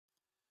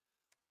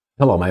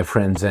Hello, my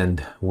friends,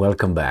 and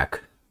welcome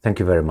back. Thank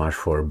you very much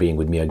for being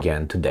with me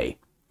again today.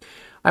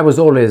 I was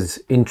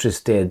always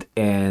interested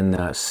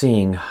in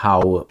seeing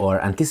how or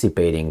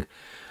anticipating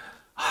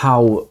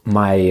how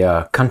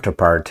my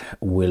counterpart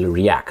will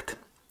react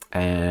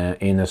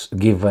in a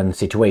given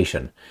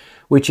situation,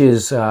 which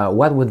is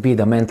what would be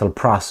the mental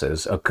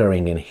process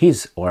occurring in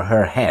his or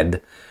her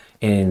head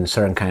in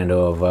certain kind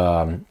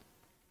of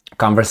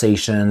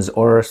conversations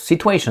or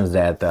situations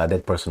that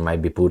that person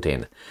might be put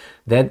in.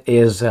 That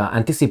is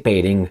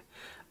anticipating,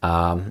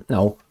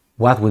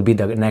 what would be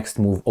the next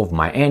move of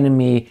my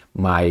enemy,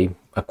 my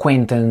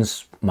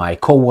acquaintance, my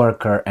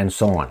coworker, and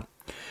so on.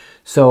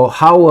 So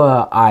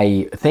how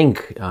I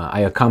think I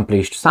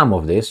accomplished some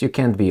of this. You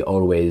can't be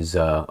always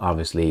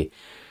obviously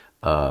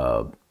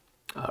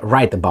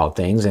right about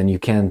things, and you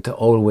can't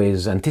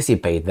always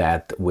anticipate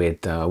that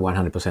with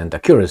 100%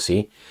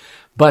 accuracy,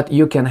 but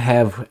you can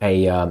have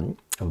a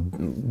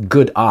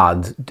good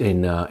odds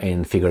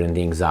in figuring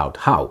things out.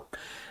 How?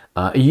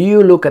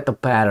 You look at the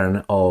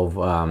pattern of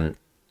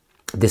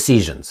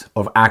decisions,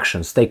 of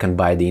actions taken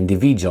by the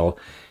individual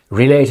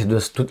related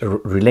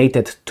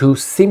to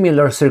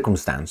similar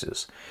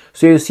circumstances.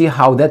 So you see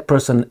how that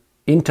person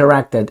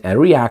interacted and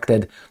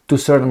reacted to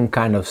certain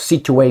kind of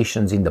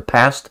situations in the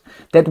past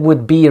that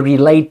would be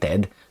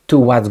related to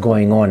what's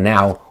going on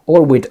now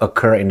or would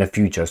occur in the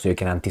future. So you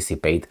can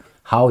anticipate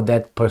how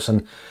that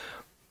person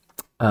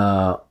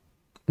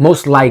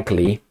most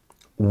likely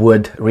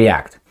would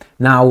react.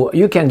 Now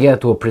you can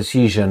get to a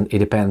precision. It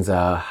depends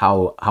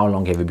how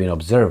long have you been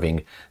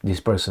observing this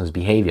person's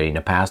behavior in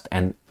the past,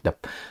 and the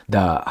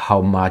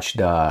how much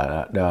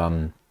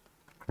the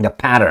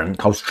pattern,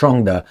 how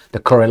strong the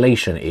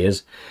correlation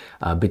is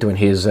between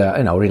his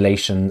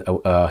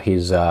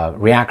his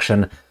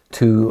reaction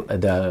to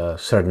the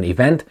certain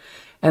event.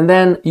 And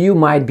then you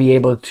might be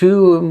able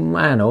to,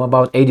 I don't know,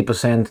 about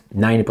 80%,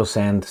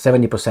 90%,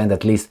 70%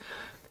 at least,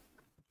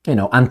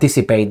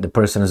 anticipate the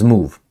person's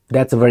move.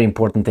 That's a very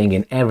important thing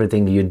in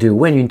everything you do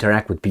when you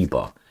interact with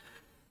people.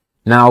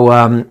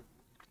 Now,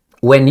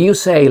 when you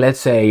say, let's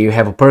say you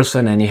have a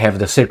person and you have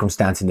the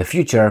circumstance in the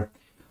future,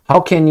 how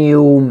can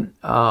you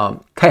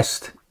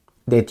test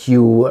that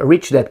you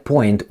reach that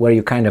point where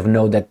you kind of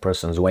know that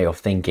person's way of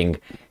thinking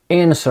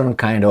in certain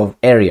kind of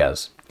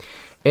areas?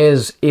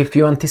 Is if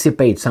you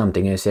anticipate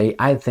something and say,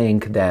 I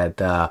think that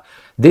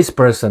this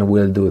person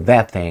will do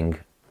that thing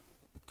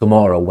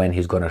tomorrow when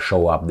he's going to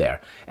show up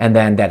there, and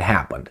then that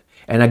happened.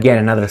 And again,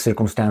 another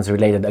circumstance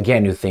related,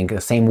 again, you think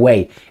the same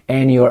way,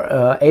 and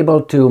you're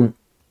able to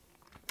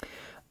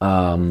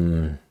how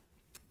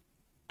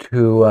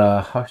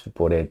to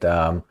put it,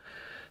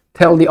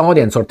 tell the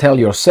audience or tell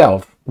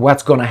yourself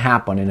what's going to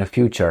happen in the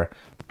future,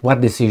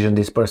 what decision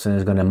this person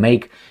is going to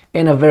make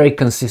in a very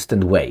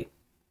consistent way,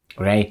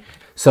 right?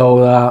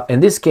 So in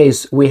this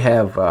case, we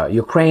have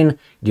Ukraine,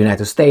 the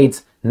United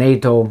States,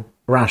 NATO,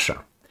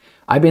 Russia.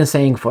 I've been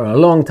saying for a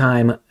long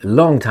time,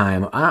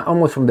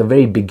 almost from the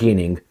very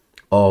beginning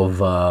of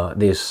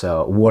this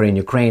war in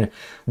Ukraine,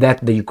 that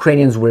the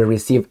Ukrainians will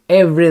receive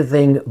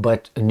everything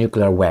but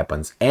nuclear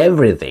weapons.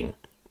 Everything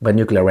but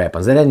nuclear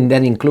weapons. And then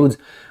that includes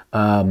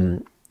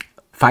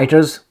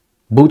fighters,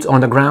 boots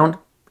on the ground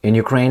in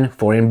Ukraine,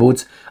 foreign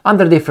boots,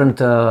 under different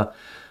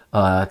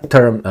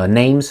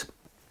names,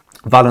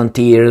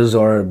 volunteers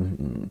or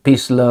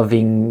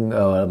peace-loving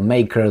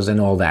makers and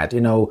all that,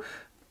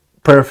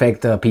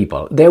 perfect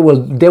people. They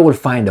will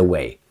find a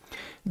way.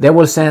 They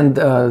will send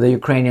the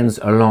Ukrainians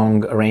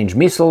long-range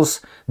missiles.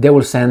 They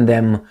will send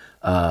them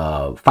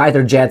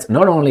fighter jets,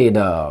 not only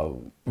the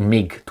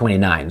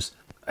MiG-29s,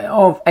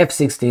 of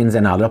F-16s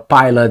and other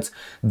pilots.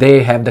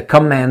 They have the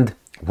command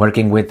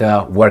working with.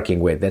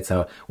 That's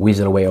a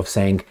weasel way of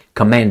saying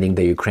commanding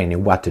the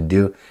Ukrainian what to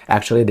do.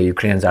 Actually, the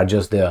Ukrainians are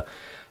just the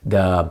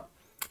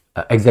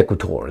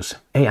executors.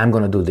 Hey, I'm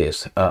going to do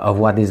this of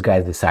what these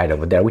guys decide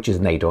over there, which is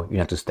NATO,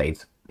 United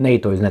States.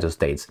 NATO is United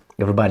States.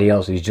 Everybody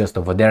else is just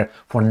over there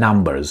for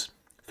numbers.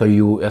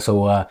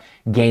 So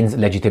gains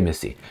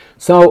legitimacy.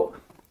 So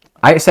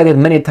I said it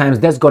many times.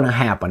 That's going to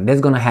happen. That's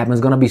going to happen.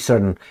 It's going to be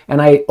certain.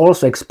 And I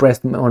also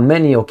expressed on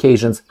many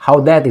occasions how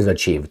that is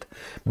achieved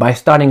by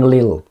starting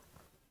little.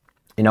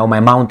 My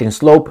mountain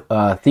slope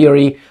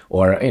theory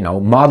or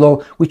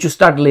model, which you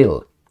start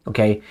little.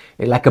 Okay,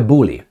 like a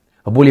bully.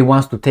 A bully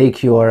wants to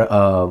take your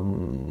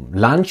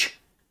lunch,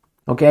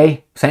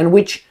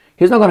 sandwich.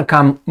 He's not going to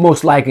come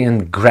most likely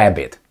and grab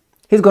it.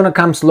 He's going to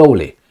come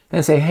slowly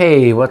and say,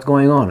 hey, what's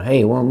going on?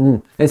 Hey,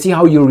 and see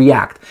how you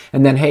react.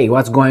 And then, hey,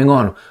 what's going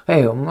on?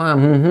 Hey,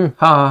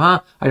 I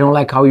don't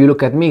like how you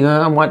look at me.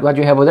 What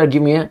you have over there,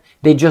 give me a...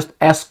 They just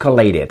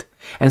escalate it.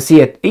 And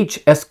see at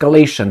each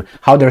escalation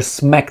how they're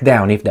smacked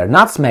down. If they're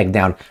not smacked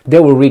down,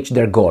 they will reach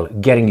their goal,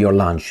 getting your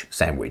lunch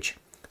sandwich.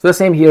 So the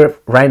same here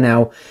right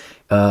now.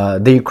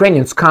 The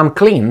Ukrainians come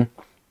clean,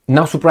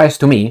 no surprise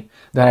to me,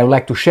 that I would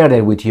like to share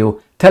that with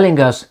you, telling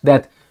us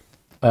that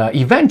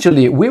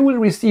eventually we will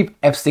receive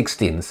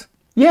F-16s.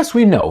 Yes,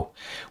 we know.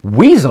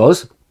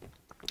 Weasels,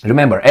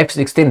 remember,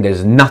 F-16,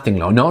 there's nothing.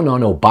 No.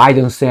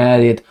 Biden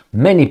said it.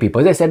 Many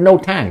people, they said no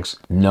tanks.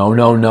 No.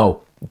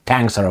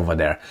 tanks are over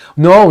there.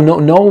 No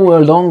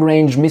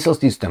long-range missile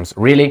systems.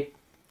 Really?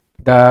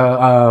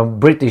 The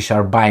British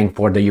are buying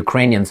for the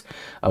Ukrainians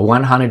a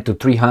 100 to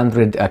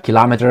 300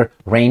 kilometer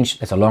range.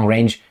 It's a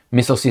long-range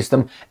missile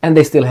system, and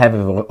they still have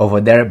it over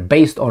there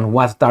based on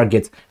what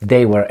targets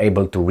they were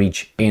able to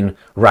reach in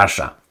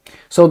Russia.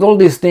 So all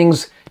these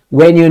things,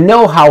 when you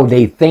know how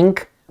they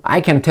think, I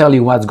can tell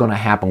you what's going to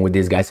happen with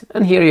these guys.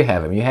 And here you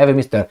have him. You have him,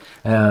 Mr.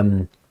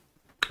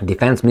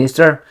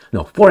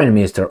 Foreign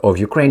Minister of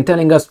Ukraine,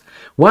 telling us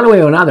one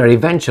way or another,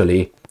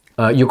 eventually,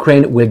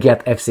 Ukraine will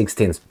get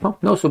F-16s. Oh,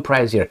 no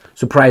surprise here.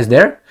 Surprise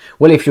there?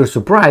 Well, if you're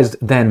surprised,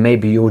 then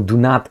maybe you do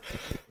not,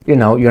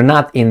 you're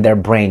not in their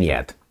brain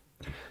yet.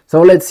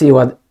 So let's see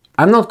what...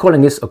 I'm not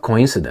calling this a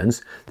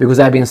coincidence, because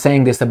I've been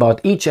saying this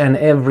about each and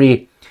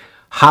every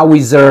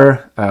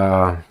howitzer,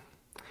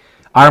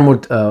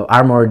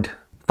 armored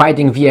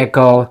fighting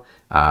vehicle,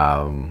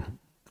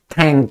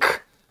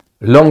 tank,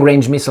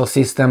 long-range missile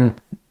system,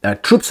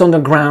 troops on the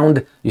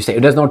ground. You say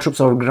there's no troops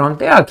on the ground.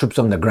 There are troops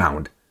on the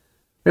ground.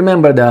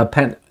 Remember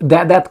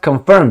that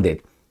confirmed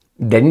it.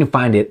 They didn't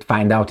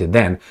find out it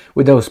then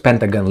with those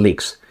Pentagon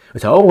leaks. We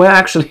said, oh well,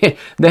 actually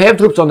they have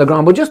troops on the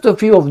ground, but just a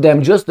few of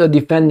them, just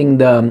defending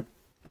the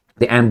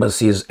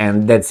embassies,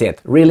 and that's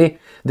it. Really?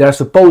 They are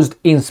supposed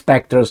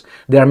inspectors.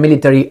 They are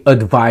military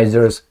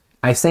advisors.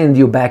 I send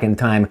you back in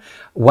time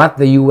what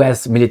the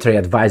US military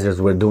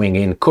advisors were doing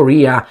in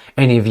Korea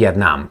and in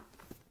Vietnam.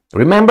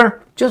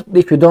 Remember? Just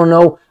if you don't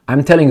know,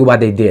 I'm telling you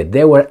what they did.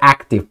 They were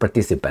active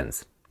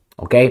participants.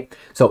 Okay,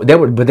 so they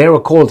were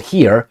called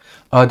here.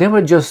 They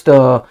were just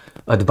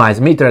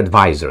military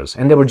advisors,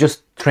 and they were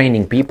just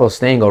training people,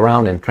 staying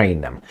around and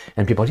train them.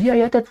 And people,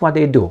 yeah, that's what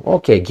they do.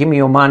 Okay, give me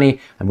your money.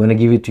 I'm going to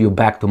give it to you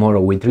back tomorrow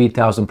with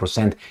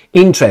 3,000%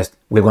 interest.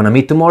 We're going to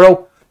meet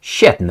tomorrow?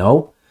 Shit,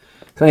 no.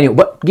 So anyway,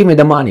 but give me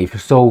the money if you're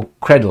so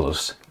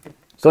credulous.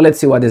 So let's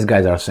see what these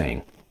guys are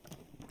saying.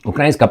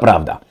 Ukrainska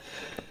Pravda.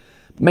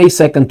 May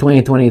 2nd,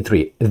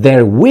 2023.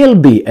 There will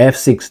be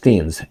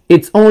F-16s.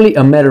 It's only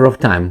a matter of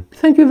time.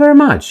 Thank you very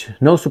much.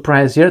 No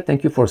surprise here.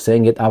 Thank you for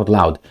saying it out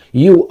loud.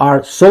 You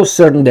are so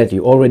certain that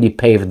you already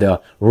paved the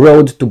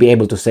road to be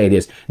able to say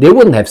this. They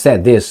wouldn't have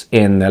said this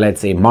in,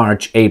 let's say,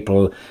 March,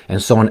 April,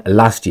 and so on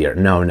last year.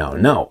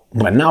 No.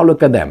 But now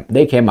look at them.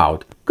 They came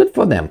out. Good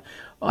for them.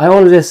 I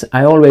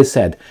always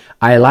said,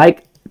 I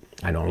like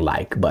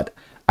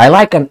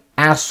an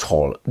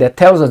asshole that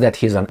tells us that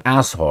he's an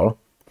asshole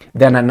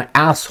than an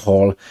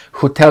asshole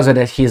who tells us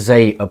that he's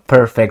a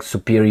perfect,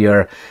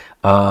 superior,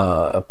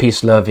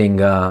 peace-loving,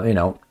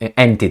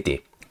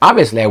 entity.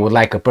 Obviously, I would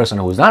like a person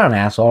who's not an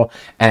asshole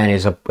and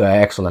is an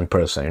excellent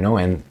person,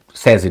 and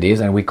says it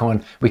is, and we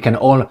can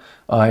all,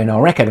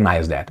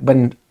 recognize that.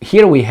 But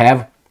here we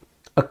have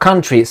a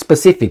country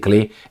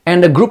specifically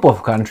and a group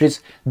of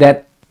countries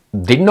that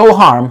did no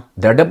harm.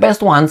 They're the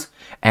best ones,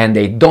 and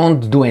they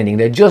don't do anything.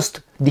 They just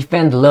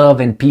defend love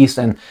and peace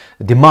and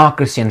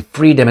democracy and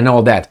freedom and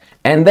all that.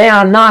 And they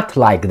are not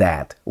like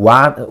that.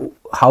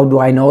 How do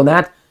I know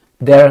that?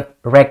 Their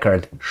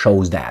record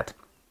shows that.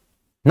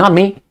 Not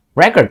me.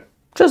 Record.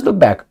 Just look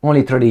back.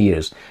 Only 30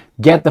 years.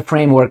 Get the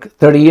framework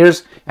 30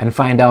 years and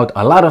find out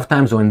a lot of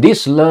times when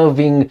these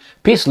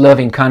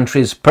peace-loving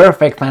countries,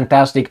 perfect,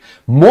 fantastic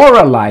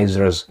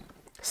moralizers,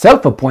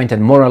 self-appointed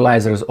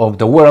moralizers of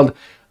the world,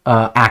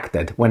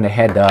 acted when they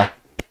had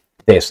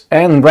this.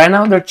 And right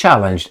now they're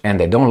challenged and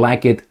they don't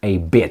like it a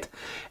bit.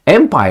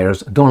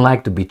 Empires don't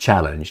like to be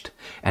challenged,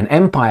 and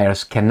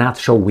empires cannot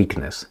show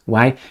weakness.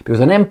 Why? Because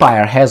an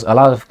empire has a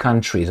lot of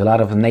countries, a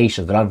lot of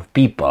nations, a lot of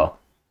people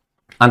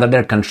under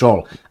their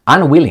control,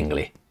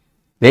 unwillingly.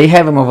 They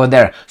have them over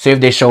there. So if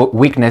they show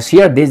weakness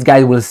here, these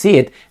guys will see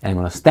it and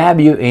will stab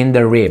you in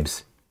the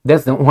ribs.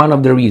 That's one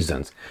of the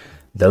reasons.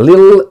 The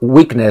little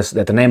weakness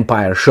that an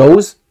empire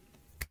shows,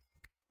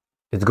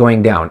 it's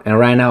going down. And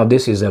right now,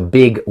 this is a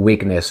big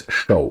weakness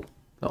show.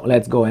 So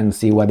let's go and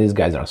see what these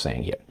guys are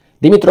saying here.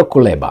 Dmytro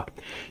Kuleba,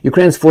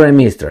 Ukraine's foreign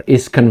minister,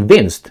 is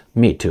convinced,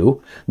 me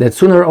too, that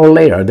sooner or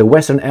later the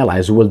Western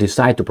allies will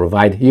decide to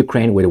provide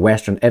Ukraine with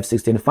Western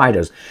F-16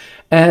 fighters,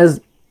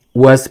 as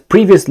was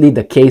previously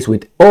the case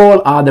with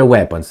all other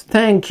weapons.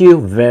 Thank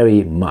you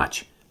very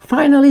much.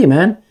 Finally,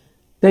 man,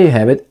 there you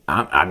have it.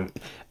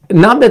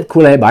 Not that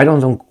Kuleba, I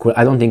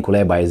don't think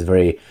Kuleba is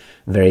very,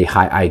 very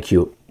high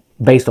IQ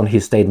based on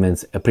his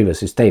statements, previous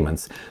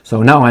statements.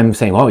 So now I'm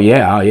saying, oh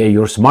yeah,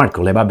 you're smart,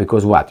 Kuleba,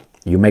 because what?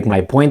 You make my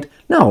point?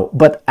 No,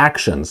 but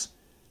actions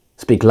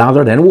speak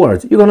louder than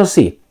words. You're gonna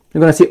see.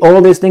 You're gonna see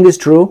all this thing is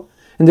true,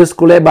 and this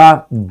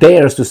Kuleba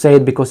dares to say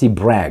it because he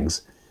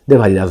brags. That's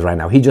what he does right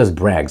now. He just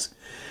brags.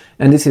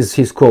 And this is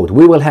his quote.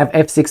 We will have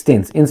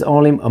F-16s. It's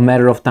only a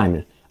matter of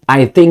time.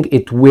 I think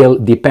it will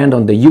depend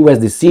on the US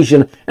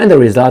decision and the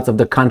results of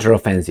the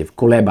counteroffensive,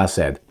 Kuleba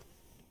said.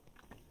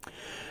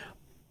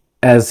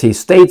 As he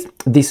states,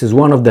 this is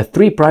one of the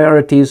 3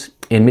 priorities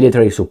in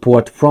military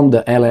support from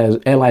the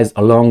allies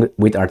along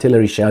with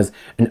artillery shells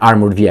and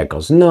armored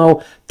vehicles.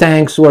 No,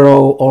 tanks were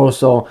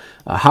also,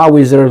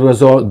 howitzers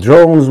was all,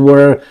 drones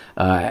were,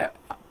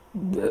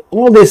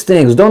 all these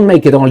things. Don't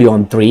make it only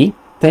on 3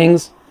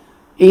 things.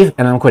 if,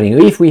 and I'm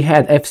quoting, if we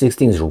had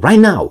F-16s right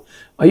now,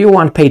 you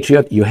want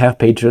Patriot, you have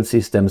Patriot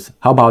systems,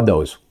 how about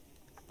those?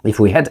 If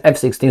we had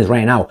F-16s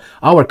right now,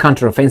 our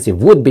counteroffensive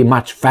would be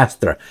much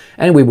faster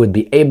and we would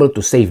be able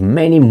to save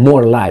many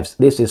more lives.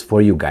 This is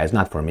for you guys,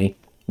 not for me.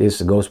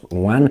 This goes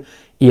one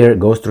ear,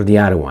 goes through the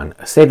other one.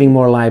 Saving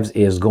more lives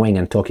is going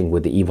and talking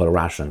with the evil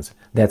Russians.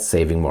 That's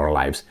saving more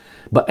lives.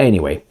 But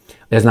anyway,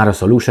 there's not a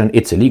solution.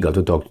 It's illegal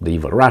to talk to the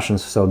evil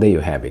Russians, so there you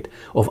have it.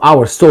 Of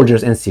our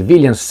soldiers and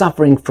civilians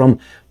suffering from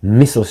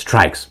missile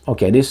strikes.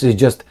 Okay, this is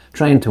just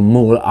trying to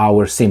mull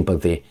our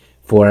sympathy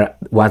for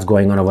what's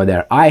going on over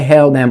there. I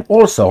held them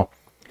also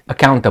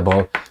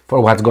accountable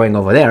for what's going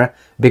over there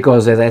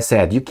because, as I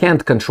said, you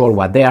can't control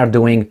what they are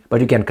doing,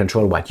 but you can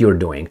control what you're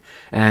doing.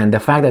 And the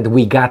fact that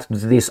we got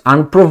this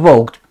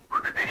unprovoked,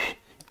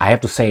 I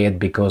have to say it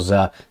because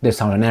that's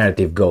how the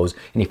narrative goes.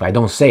 And if I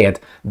don't say it,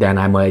 then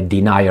I'm a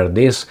denier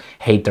this,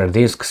 hater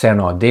this,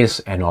 xeno this,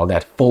 and all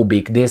that,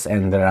 phobic this,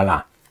 and la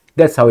la.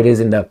 That's how it is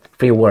in the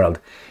free world.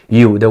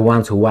 You, the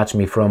ones who watch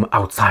me from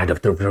outside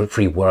of the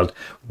free world,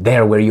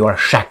 there where you are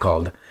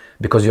shackled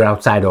because you're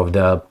outside of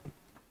the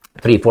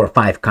 3, 4,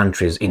 5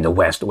 countries in the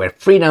West where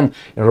freedom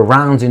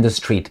rounds in the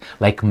street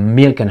like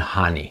milk and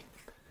honey.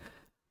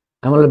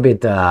 I'm a little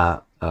bit,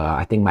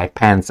 I think my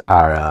pants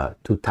are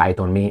too tight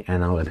on me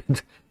and I'm a little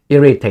bit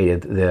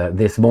irritated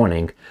this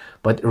morning.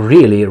 But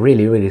really,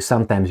 really, really,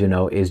 sometimes, you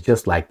know, it's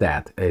just like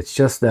that. It's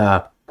just,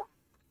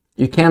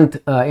 you can't,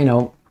 you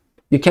know,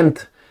 you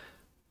can't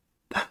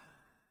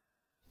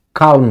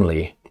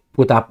calmly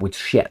put up with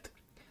shit.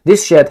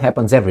 This shit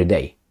happens every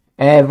day.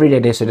 Every day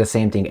they say the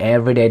same thing.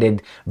 Every day they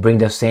bring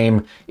the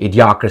same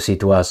idiocracy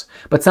to us.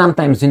 But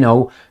sometimes, you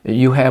know,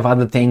 you have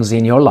other things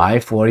in your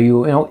life where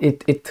you know,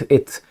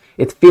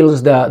 it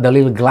fills the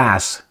little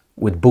glass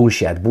with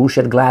bullshit.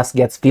 Bullshit glass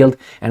gets filled,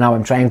 and now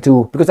I'm trying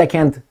to, because I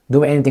can't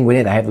do anything with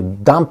it, I have to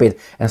dump it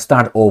and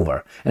start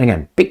over. And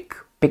again, pick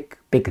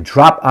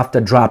drop after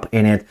drop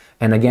in it,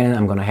 and again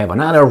I'm gonna have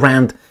another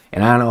rant,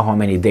 and I don't know how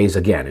many days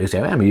again. You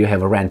say, I mean, you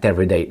have a rant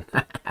every day.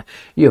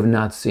 You have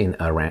not seen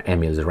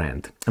Emil's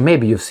rant.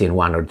 Maybe you've seen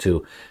one or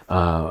two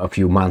a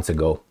few months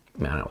ago,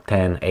 I don't know,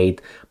 10,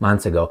 8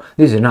 months ago.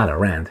 This is not a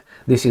rant.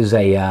 This is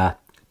a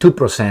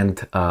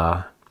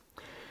 2%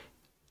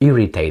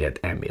 irritated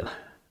Emil.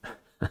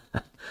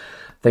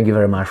 Thank you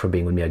very much for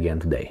being with me again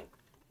today.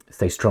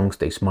 Stay strong,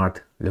 stay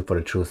smart, look for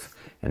the truth,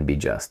 and be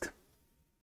just.